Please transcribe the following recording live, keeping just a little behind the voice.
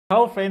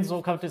Hello friends,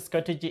 welcome to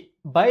Strategy.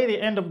 By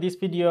the end of this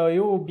video,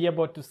 you will be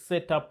able to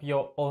set up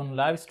your own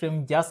live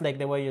stream just like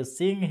the way you're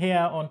seeing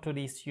here onto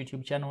this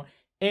YouTube channel,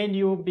 and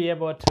you'll be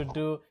able to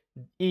do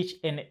each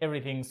and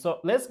everything. So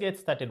let's get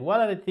started.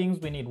 What are the things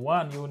we need?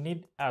 One, you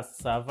need a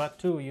server.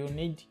 Two, you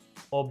need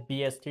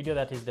OBS Studio,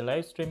 that is the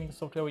live streaming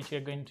software which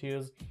you're going to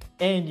use,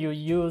 and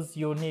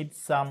you need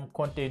some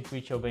content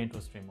which you're going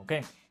to stream.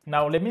 Okay,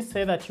 now let me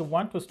say that you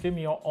want to stream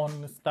your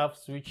own stuff,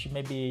 which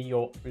maybe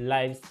you're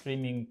live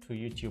streaming to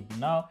YouTube.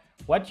 Now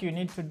what you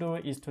need to do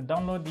is to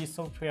download this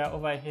software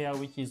over here,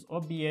 which is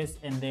OBS,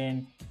 and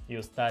then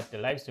you start the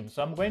live stream.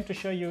 So I'm going to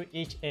show you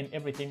each and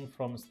everything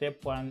from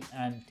step one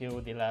until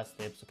the last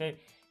steps. Okay,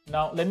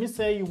 now let me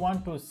say you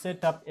want to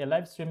set up a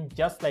live stream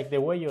just like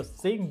the way you're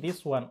seeing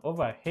this one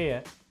over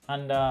here,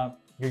 and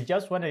you're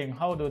just wondering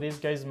how do these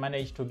guys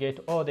manage to get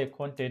all the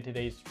content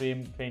they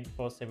stream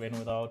 24/7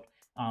 without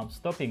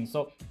stopping.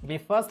 So the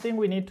first thing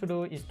we need to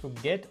do is to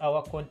get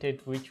our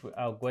content which we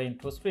are going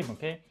to stream.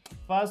 Okay,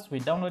 first we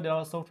download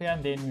our software,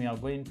 and then we are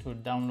going to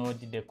download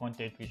the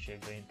content which we're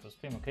going to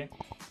stream. Okay,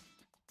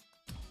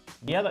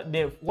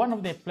 one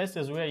of the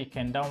places where you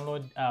can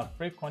download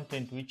free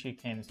content which you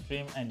can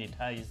stream and it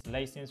is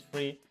license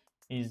free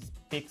is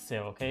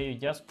Pixel. Okay, you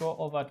just go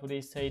over to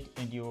this site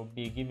and you will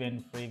be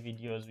given free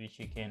videos which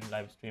you can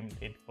live stream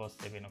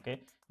 24/7. Okay,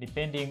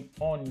 depending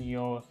on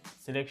your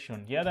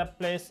selection. The other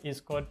place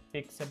is called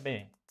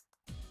Pixabay.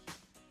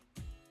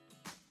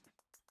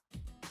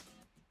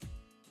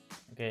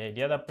 Okay,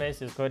 the other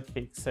place is called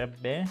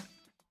Pixabay.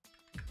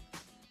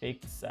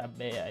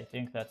 I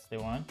think that's the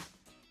one.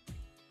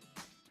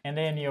 And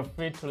then you're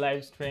free to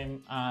live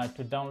stream,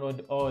 to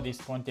download all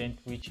this content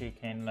which you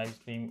can live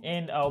stream.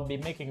 And I'll be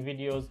making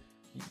videos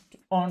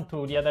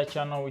onto the other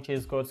channel which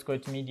is called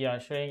Scott Media,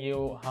 showing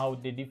you how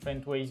the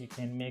different ways you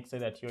can make so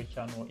that your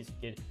channel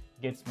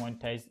gets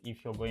monetized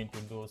if you're going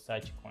to do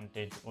such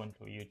content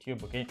onto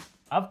YouTube. Okay,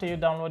 after you're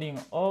downloading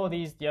all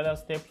these, the other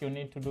step you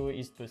need to do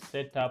is to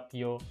set up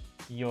your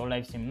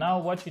live stream. Now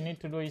what you need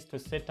to do is to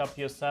set up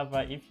your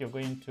server if you're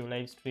going to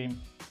live stream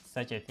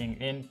such a thing.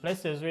 And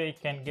places where you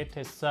can get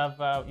a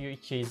server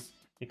which is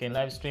you can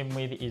live stream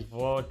with is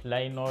Vault,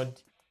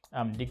 Linode,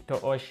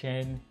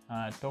 DictorOcean,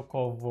 talk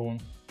of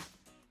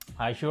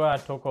Azure,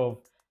 talk of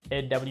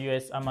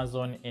AWS,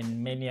 Amazon,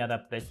 and many other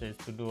places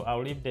to do.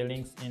 I'll leave the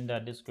links in the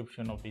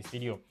description of this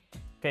video.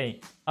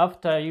 Okay,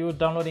 after you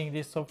downloading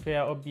this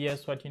software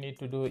OBS, what you need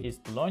to do is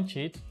to launch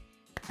it,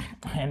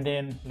 and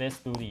then let's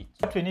do it.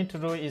 What we need to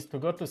do is to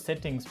go to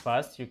settings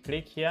first. You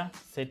click here,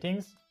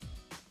 settings,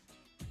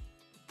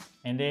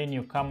 and then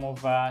you come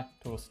over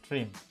to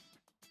stream.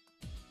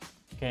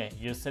 Okay,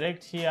 you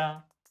select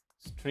here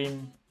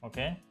stream,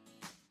 okay,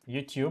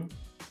 YouTube,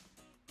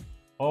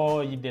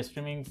 or the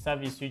streaming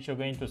service which you're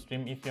going to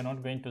stream if you're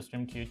not going to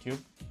stream to YouTube,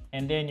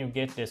 and then you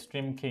get the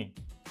stream key.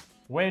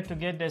 Where to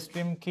get the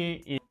stream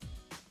key is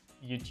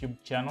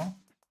YouTube channel.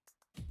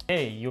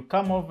 Okay, you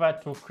come over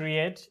to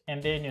create,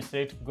 and then you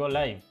select go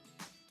live.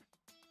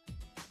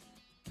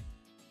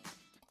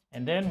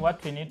 And then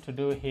what we need to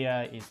do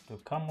here is to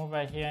come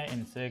over here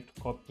and select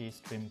copy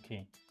stream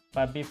key.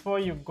 But before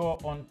you go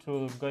on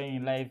to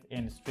going live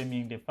and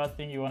streaming, the first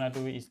thing you want to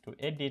do is to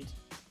edit,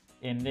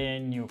 and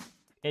then you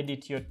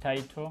edit your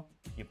title,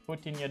 you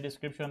put in your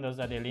description, those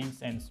are the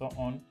links and so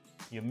on.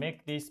 You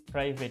make this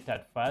private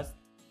at first,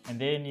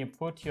 and then you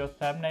put your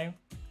thumbnail,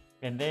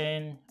 and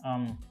then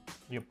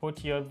you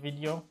put your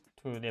video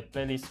to the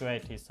playlist where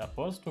it is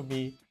supposed to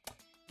be,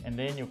 and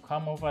then you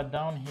come over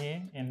down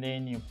here, and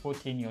then you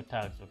put in your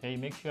tags. Okay,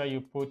 make sure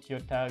you put your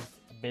tags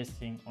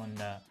basing on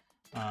the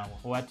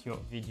what your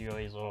video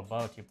is all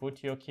about. You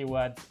put your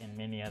keywords and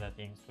many other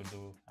things to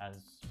do as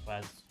far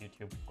as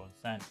YouTube is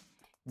concerned.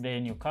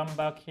 Then you come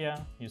back here,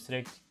 you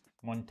select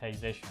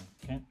monetization.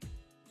 Okay,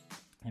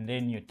 and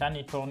then you turn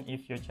it on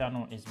if your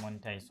channel is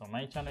monetized. So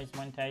my channel is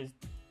monetized.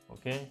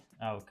 Okay,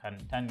 I can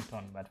turn it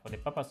on, but for the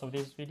purpose of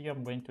this video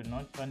I'm going to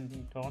not turn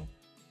it on.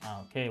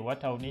 Okay,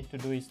 what I'll need to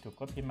do is to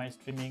copy my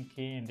streaming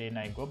key, and then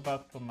I go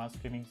back to my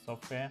streaming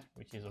software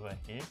which is over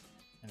here,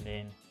 and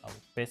then I'll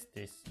paste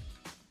this.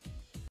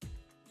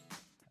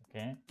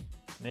 Okay,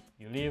 then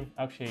you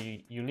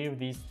leave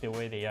this the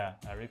way they are.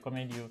 I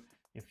recommend you,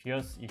 if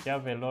you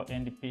have a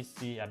low-end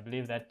PC, I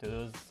believe that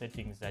those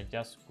settings are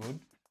just good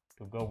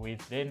to go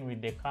with. Then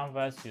with the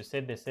canvas, you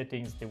set the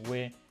settings the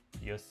way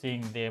you're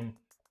seeing them,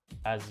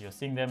 as you're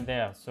seeing them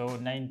there. So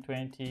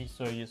 920,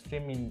 so you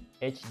stream in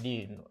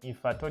HD.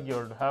 If I told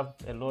you have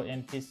a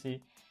low-end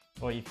PC,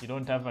 or if you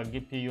don't have a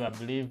GPU, I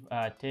believe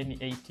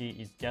 1080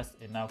 is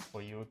just enough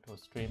for you to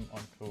stream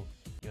onto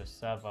your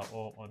server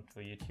or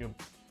onto YouTube.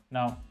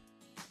 Now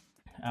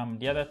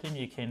the other thing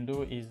you can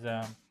do is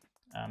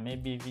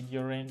maybe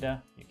video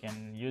render. You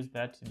can use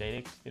that,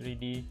 direct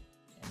 3D,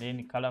 and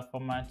then color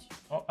format.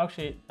 Oh,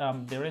 actually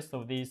the rest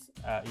of these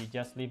you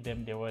just leave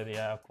them the way they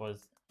are,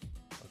 because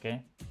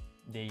okay,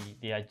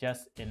 they are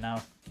just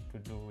enough to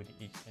do with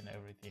each and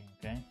everything.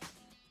 Okay,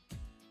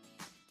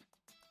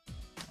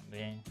 and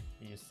then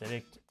you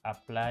select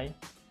apply,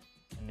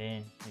 and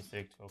then you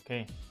select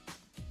OK.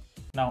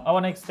 Now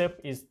our next step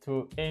is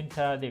to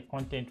enter the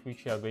content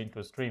which we are going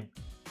to stream.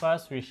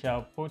 First, we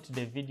shall put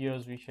the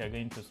videos which we are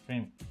going to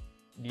stream.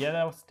 The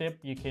other step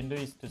you can do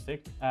is to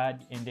select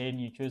add, and then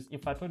you choose.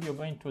 If I told you're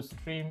going to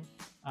stream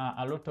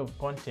a lot of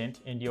content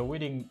and you're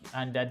willing,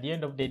 and at the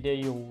end of the day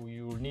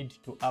you need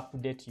to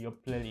update your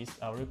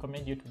playlist, I'll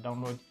recommend you to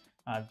download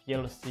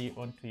VLC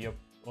onto your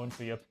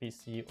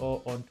PC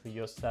or onto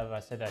your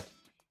server so that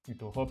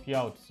it will help you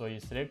out. So you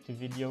select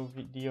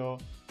VLC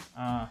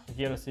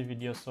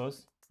video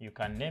source. You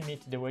can name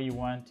it the way you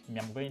want.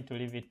 I'm going to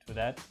leave it to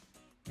that.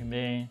 And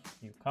then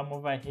you come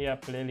over here,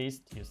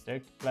 playlist, you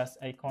select plus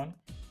icon,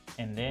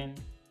 and then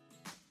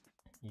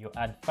you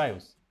add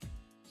files.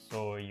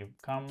 So you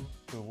come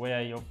to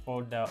where your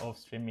folder of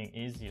streaming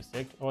is, you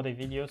select all the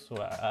videos. So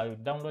I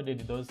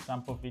downloaded those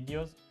sample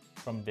videos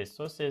from the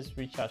sources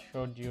which I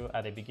showed you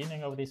at the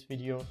beginning of this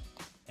video.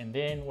 And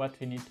then what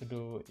we need to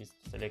do is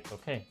to select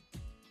OK.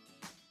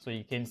 So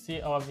you can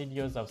see our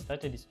videos have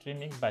started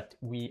streaming, but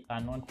we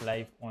are not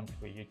live onto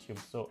YouTube.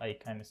 So I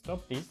can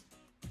stop this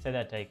so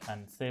that I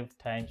can save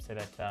time, so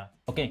that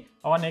okay,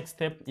 our next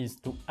step is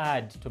to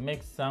add to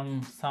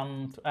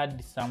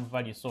add some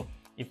value. So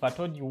if I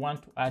told you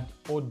want to add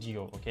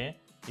audio, okay,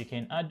 you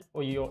can add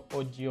your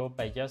audio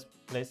by just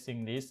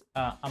placing this.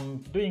 I'm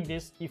doing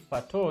this if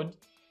I told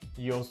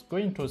you're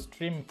going to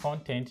stream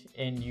content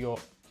and you're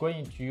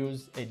going to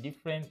use a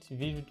different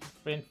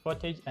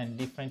footage and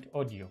different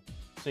audio.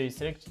 So you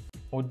select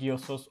audio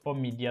source or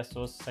media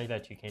source so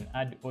that you can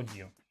add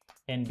audio.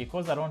 And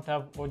because I don't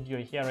have audio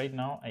here right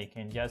now, I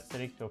can just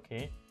select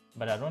OK,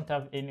 but I don't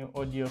have any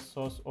audio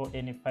source or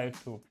any file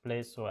to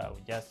play, so I'll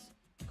just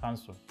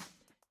cancel.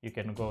 You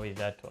can go with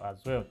that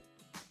as well.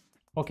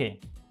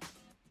 Okay,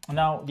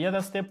 now the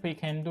other step we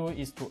can do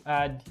is to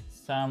add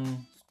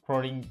some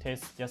scrolling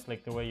text, just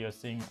like the way you're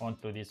seeing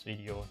onto this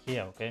video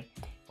here. Okay,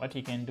 what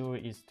you can do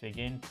is to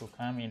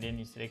come and then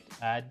you select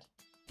add.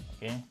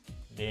 Okay,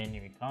 then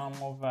we come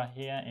over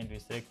here and we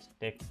select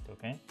text.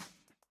 Okay,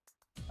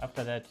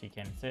 after that you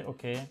can say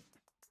OK,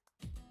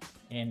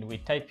 and we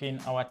type in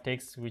our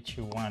text which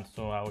you want.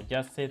 So I'll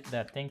just say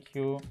that thank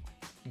you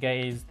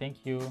guys,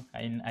 thank you,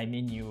 I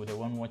mean you, the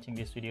one watching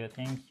this video,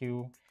 thank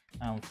you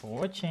for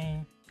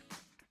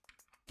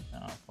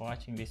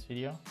watching this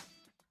video.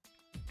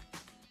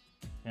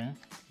 Okay,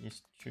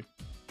 this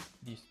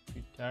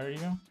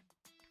tutorial.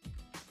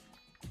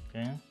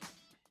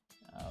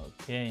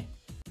 Okay,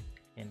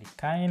 and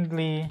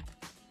kindly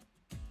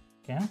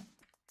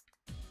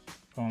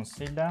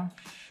consider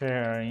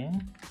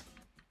sharing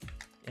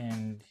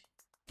and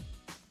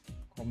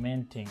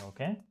commenting.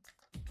 Okay,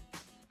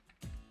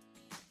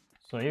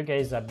 so you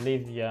guys, I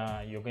believe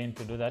you're going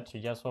to do that. You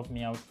just help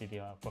me out with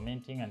your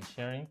commenting and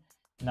sharing.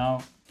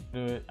 Now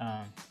the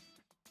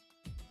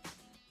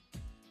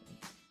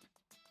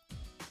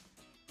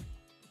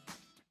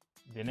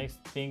next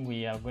thing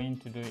we are going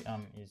to do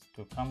is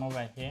to come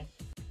over here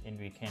and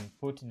we can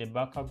put the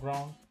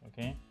background.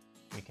 Okay,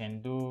 we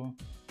can do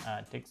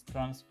text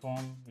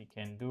transform, we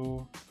can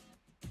do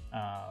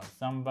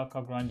some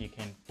background. You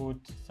can put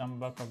some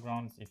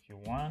backgrounds if you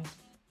want.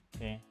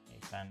 Okay, you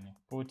can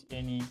put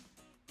any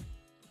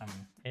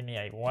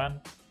I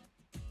want.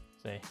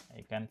 So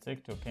I can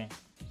select OK.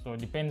 So it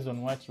depends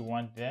on what you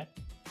want there.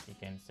 You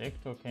can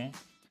select OK.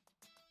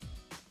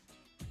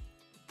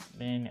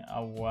 Then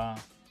our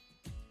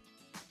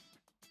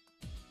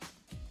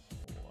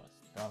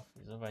stuff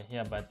is over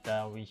here, but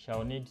we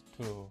shall need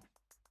to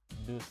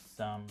do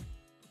some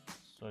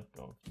sort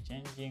of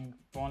changing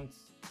fonts.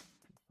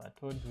 If I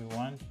told we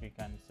want, we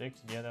can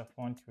select the other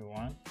font we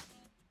want.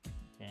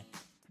 Okay,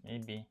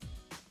 maybe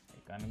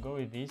I can go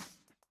with this.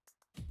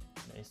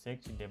 I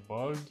select the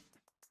bold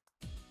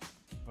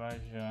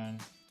version,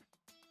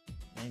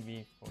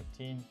 maybe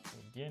 14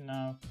 would be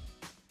enough.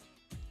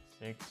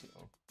 Select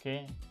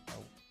OK.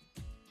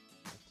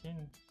 14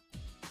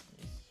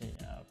 is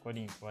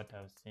according to what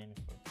I've seen,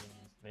 14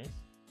 is less.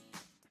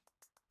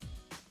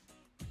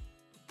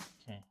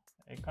 Okay,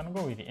 I can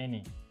go with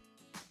any.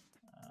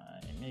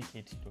 I make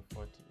it to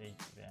 48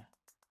 there.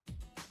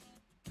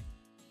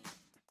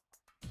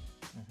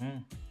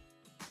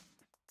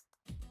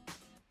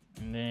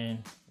 And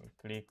then we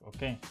click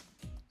OK.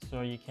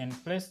 So you can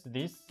place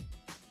this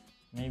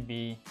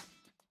maybe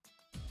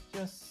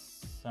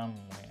just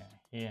somewhere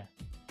here.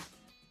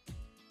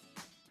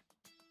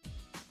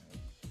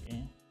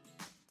 Okay,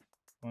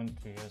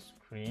 onto your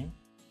screen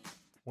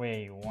where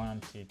you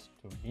want it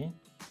to be.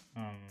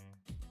 I'm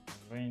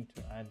going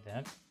to add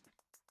that,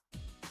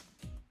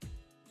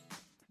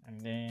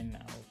 and then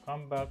I'll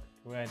come back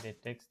to where the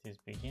text is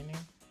beginning.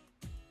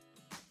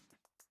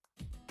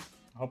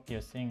 Hope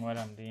you're seeing what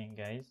I'm doing,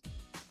 guys.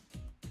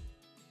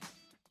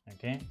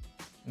 Okay,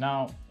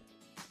 now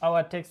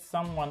our text,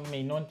 someone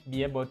may not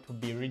be able to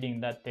be reading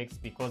that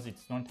text because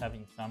it's not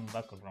having some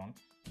background,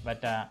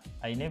 but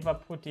I never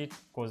put it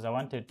because I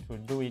wanted to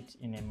do it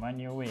in a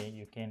manual way.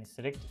 You can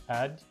select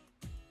add,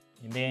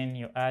 and then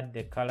you add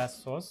the color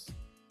source.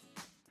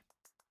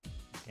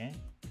 Okay,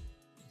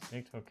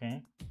 select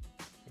OK.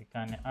 You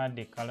can add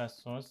the color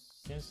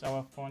source. Since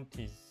our font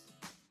is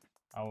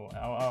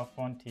our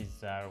font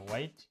is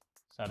white,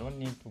 so I don't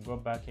need to go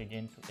back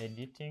again to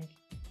editing.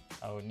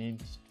 I will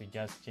need to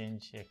just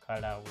change a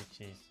color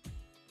which is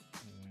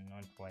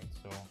not white.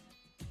 So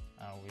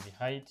with the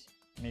height,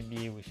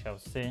 maybe we shall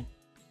say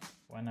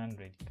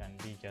 100 can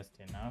be just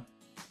enough.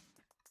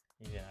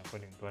 Even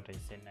according to what I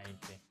say, 90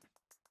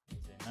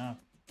 is enough.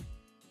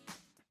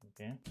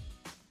 Okay,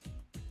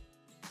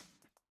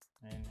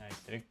 and I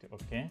select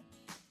OK.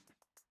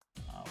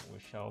 We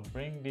shall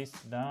bring this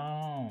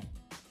down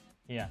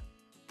here.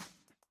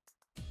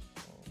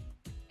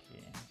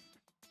 Okay,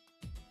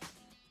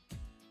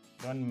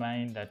 don't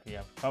mind that we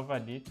have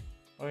covered it.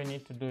 All you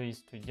need to do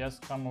is to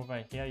just come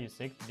over here, you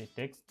select the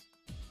text,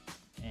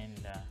 and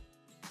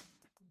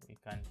we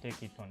can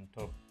take it on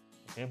top.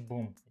 Okay,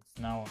 boom,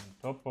 it's now on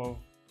top of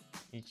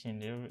each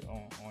and every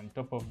on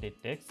top of the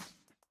text.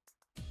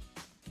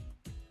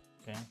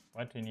 Okay,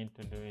 what we need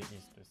to do is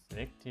to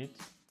select it,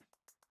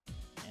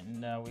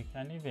 and we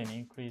can even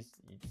increase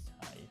its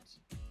height.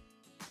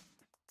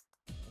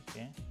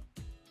 Okay,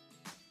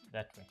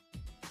 that way.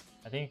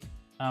 I think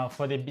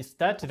for the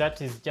start,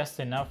 that is just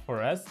enough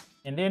for us.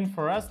 And then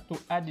for us to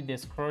add the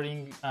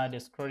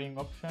scrolling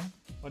option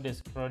or the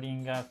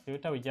scrolling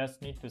filter, we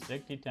just need to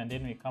select it, and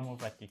then we come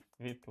over to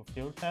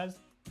filters.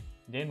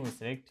 Then we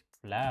select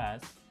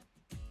plus,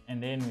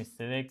 and then we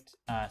select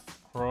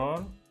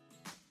scroll.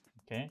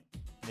 Okay,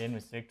 then we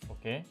select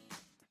OK.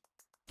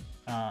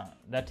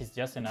 That is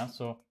just enough.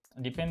 So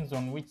it depends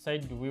on which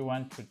side do we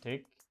want to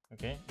take.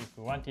 Okay, if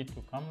we want it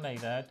to come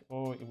like that,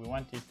 or if we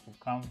want it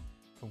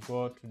to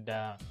go to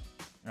the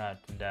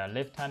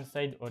left hand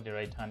side or the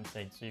right hand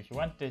side. So if you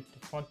want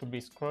to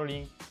be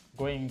scrolling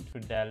going to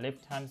the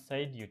left hand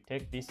side, you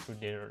take this to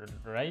the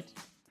right.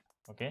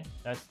 Okay,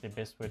 that's the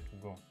best way to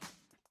go,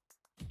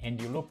 and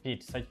you loop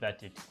it such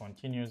that it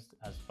continues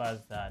as far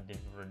as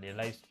the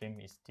live stream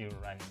is still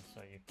running.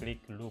 So you click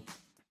loop.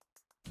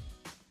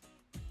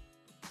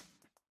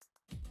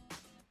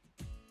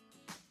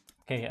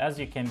 Okay, as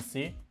you can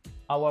see,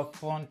 our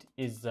font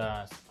is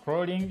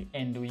scrolling,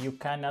 and you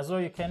can as well,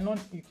 you can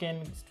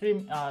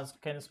stream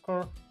can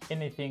scroll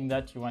anything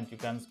that you want. You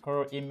can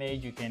scroll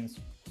image, you can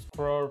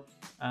scroll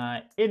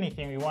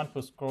anything you want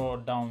to scroll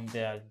down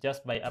there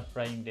just by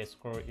applying the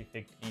scroll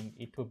effect, and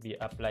it will be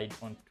applied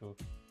onto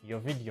your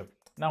video.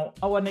 Now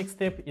our next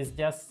step is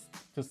just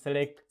to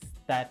select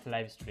start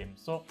live stream.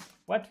 So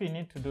what we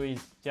need to do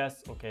is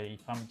just, okay,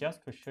 if I'm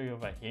just to show you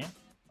over here,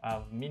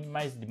 I've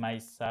minimized my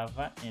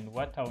server, and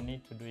what I'll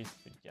need to do is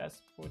to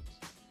just put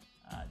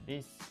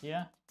this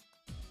here,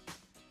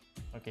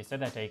 okay, so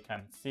that I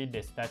can see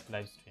the start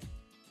live stream.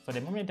 So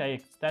the moment I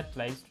start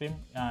live stream,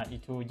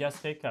 it will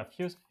just take a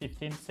few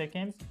 15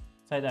 seconds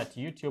so that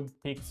YouTube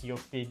picks your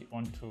feed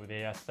onto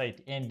their site,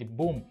 and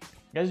boom,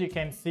 as you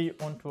can see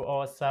onto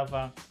our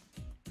server,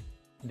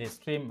 the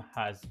stream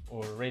has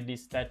already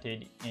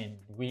started and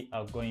we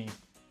are going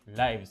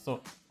live.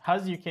 So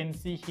as you can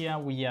see here,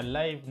 we are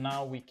live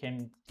now. We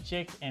can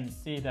check and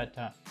see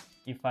that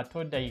if at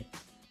all I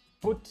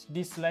put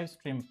this live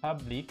stream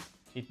public,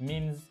 it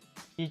means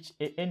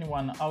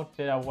anyone out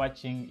there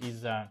watching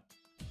is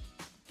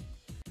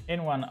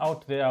anyone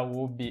out there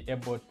will be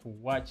able to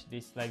watch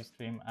this live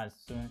stream as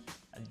soon,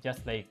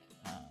 just like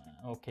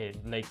okay,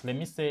 like let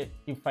me say,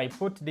 if I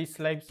put this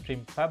live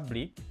stream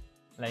public,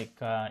 like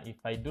if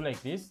I do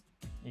like this,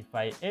 if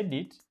I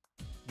edit,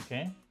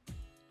 okay,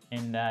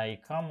 and I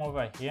come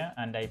over here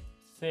and I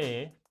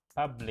say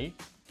public,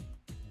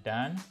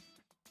 done,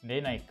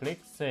 then I click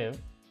save,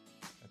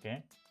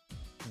 okay,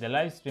 the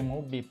live stream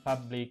will be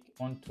public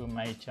onto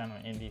my channel.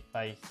 And if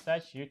I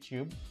search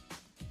YouTube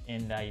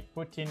and I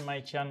put in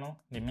my channel,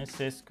 let me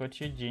say Scott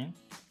Eugene,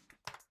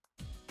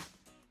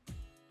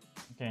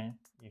 okay,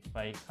 if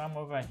I come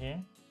over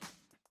here,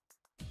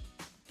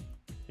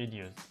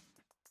 videos,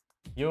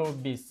 you'll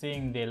be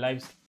seeing the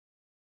live